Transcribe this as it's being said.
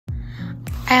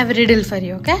I have a riddle for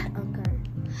you, okay? Okay.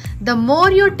 The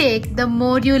more you take, the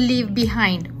more you leave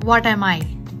behind. What am I?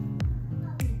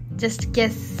 Just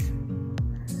guess.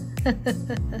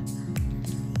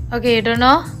 Okay, you don't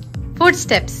know?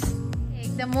 Footsteps.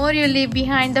 The more you leave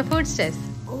behind the footsteps.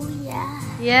 Oh yeah.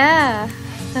 Yeah.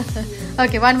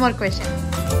 Okay, one more question.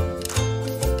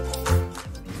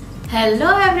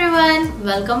 Hello everyone,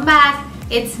 welcome back.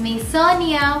 It's me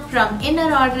Sonia from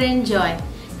InnerOrder and Joy.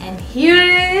 And here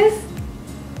is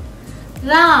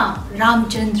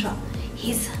Ramchandra.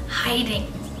 He's hiding.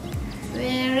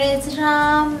 Where is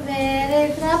Ram? Where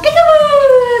is Ram?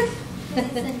 Peekaboo!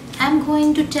 I'm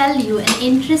going to tell you an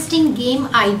interesting game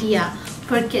idea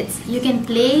for kids. You can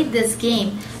play this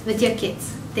game with your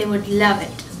kids. They would love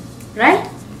it. Right?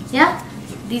 Yeah?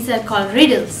 These are called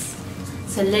riddles.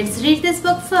 So let's read this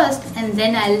book first and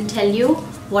then I'll tell you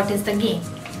what is the game.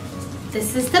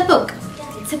 This is the book.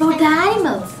 It's about the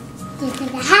animals. This is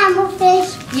a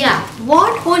hammerfish. Yeah.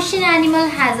 What ocean animal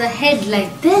has a head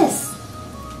like this?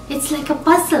 It's like a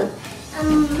puzzle.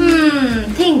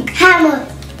 Think. Hammer.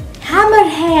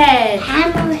 Hammerhead.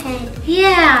 Hammerhead.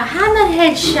 Yeah,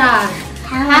 hammerhead shark.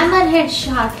 Hammerhead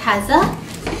shark has a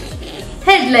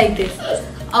head like this.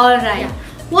 Alright.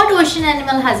 What ocean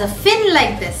animal has a fin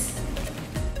like this?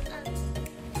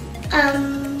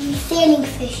 Sailing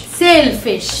fish.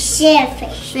 Sailfish.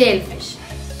 Sailfish. Sailfish.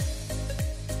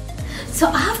 So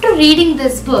after reading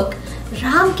this book,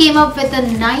 Ram came up with a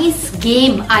nice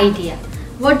game idea.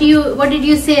 What did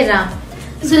you say, Ram?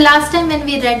 So last time when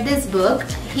we read this book,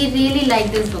 he really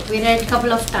liked this book. We read a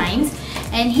couple of times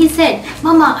and he said,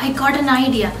 Mama, I got an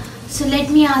idea. So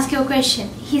let me ask you a question.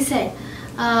 He said,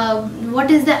 what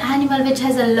is the animal which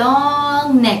has a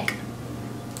long neck?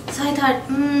 So I thought,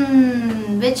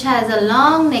 which has a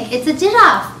long neck? It's a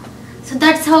giraffe. So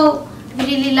that's how we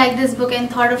really like this book and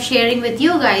thought of sharing with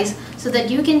you guys so that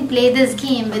you can play this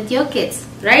game with your kids.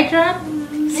 Right, Ram?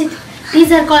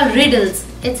 These are called riddles.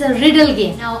 It's a riddle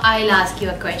game. Now I'll ask you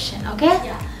a question, okay?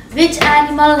 Yeah. Which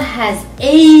animal has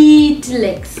 8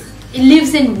 legs? It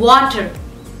lives in water.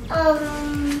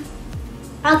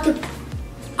 Octopus.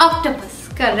 Octopus,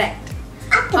 correct.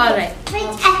 Octopus. Alright.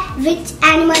 Which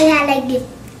animal has like this?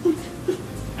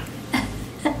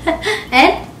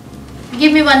 And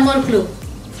give me one more clue.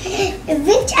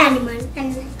 Which animal?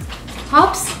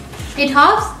 Hops? It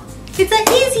hops? It's an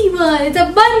easy one. It's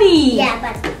a bunny. Yeah,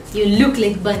 but You look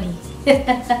like bunny.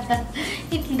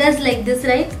 It does like this,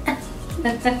 right?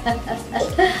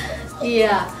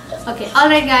 Yeah. Okay.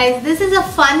 Alright guys. This is a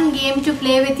fun game to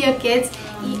play with your kids.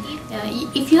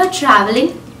 If you're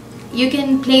traveling, you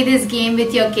can play this game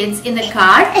with your kids in the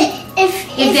car.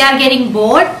 If they are getting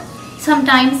bored,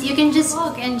 sometimes you can just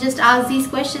walk and just ask these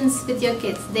questions with your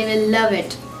kids. They will love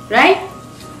it. Right?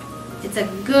 It's a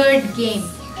good game.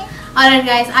 Alright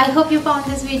guys, I hope you found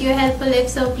this video helpful. If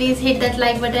so, please hit that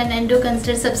like button and do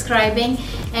consider subscribing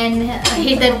and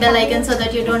hit that bell icon so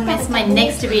that you don't miss my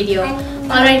next video.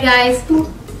 Alright guys,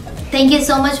 thank you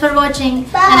so much for watching.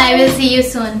 Bye. And I will see you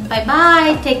soon. Bye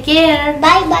bye. Take care.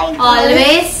 bye bye.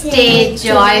 Always stay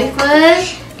joyful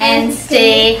and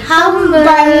stay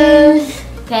humble.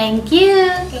 Thank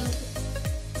you.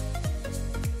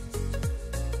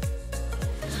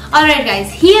 Alright guys,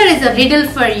 here is a riddle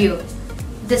for you.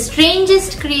 The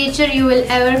strangest creature you will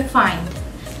ever find.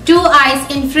 2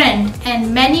 eyes in front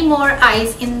and many more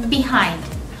eyes in behind.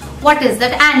 What is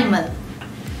that animal?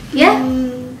 Yeah?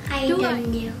 I don't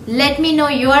know. Let me know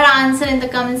your answer in the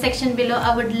comment section below.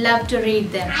 I would love to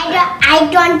read them. I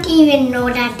don't even know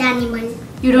that animal.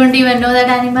 You don't even know that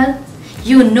animal?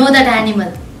 You know that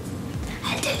animal.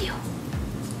 I'll tell you.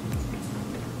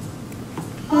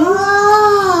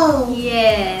 Oh.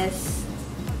 Yes.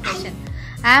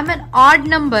 I am an odd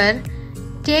number.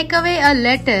 Take away a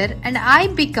letter and I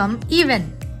become even.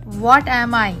 What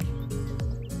am I?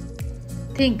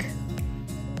 Think.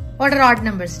 What are odd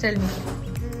numbers? Tell me.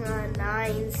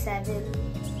 9, 7.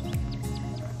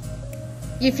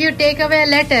 If you take away a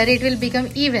letter, it will become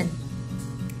even.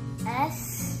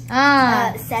 S.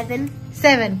 7.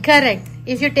 7. Correct.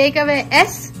 If you take away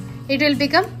S, it will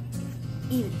become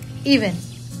Even. even.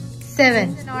 7.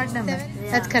 It's an odd number.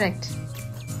 Yeah. That's correct.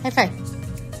 High five.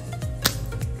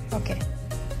 Okay.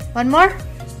 One more?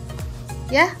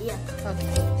 Yeah? Yeah.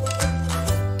 Okay.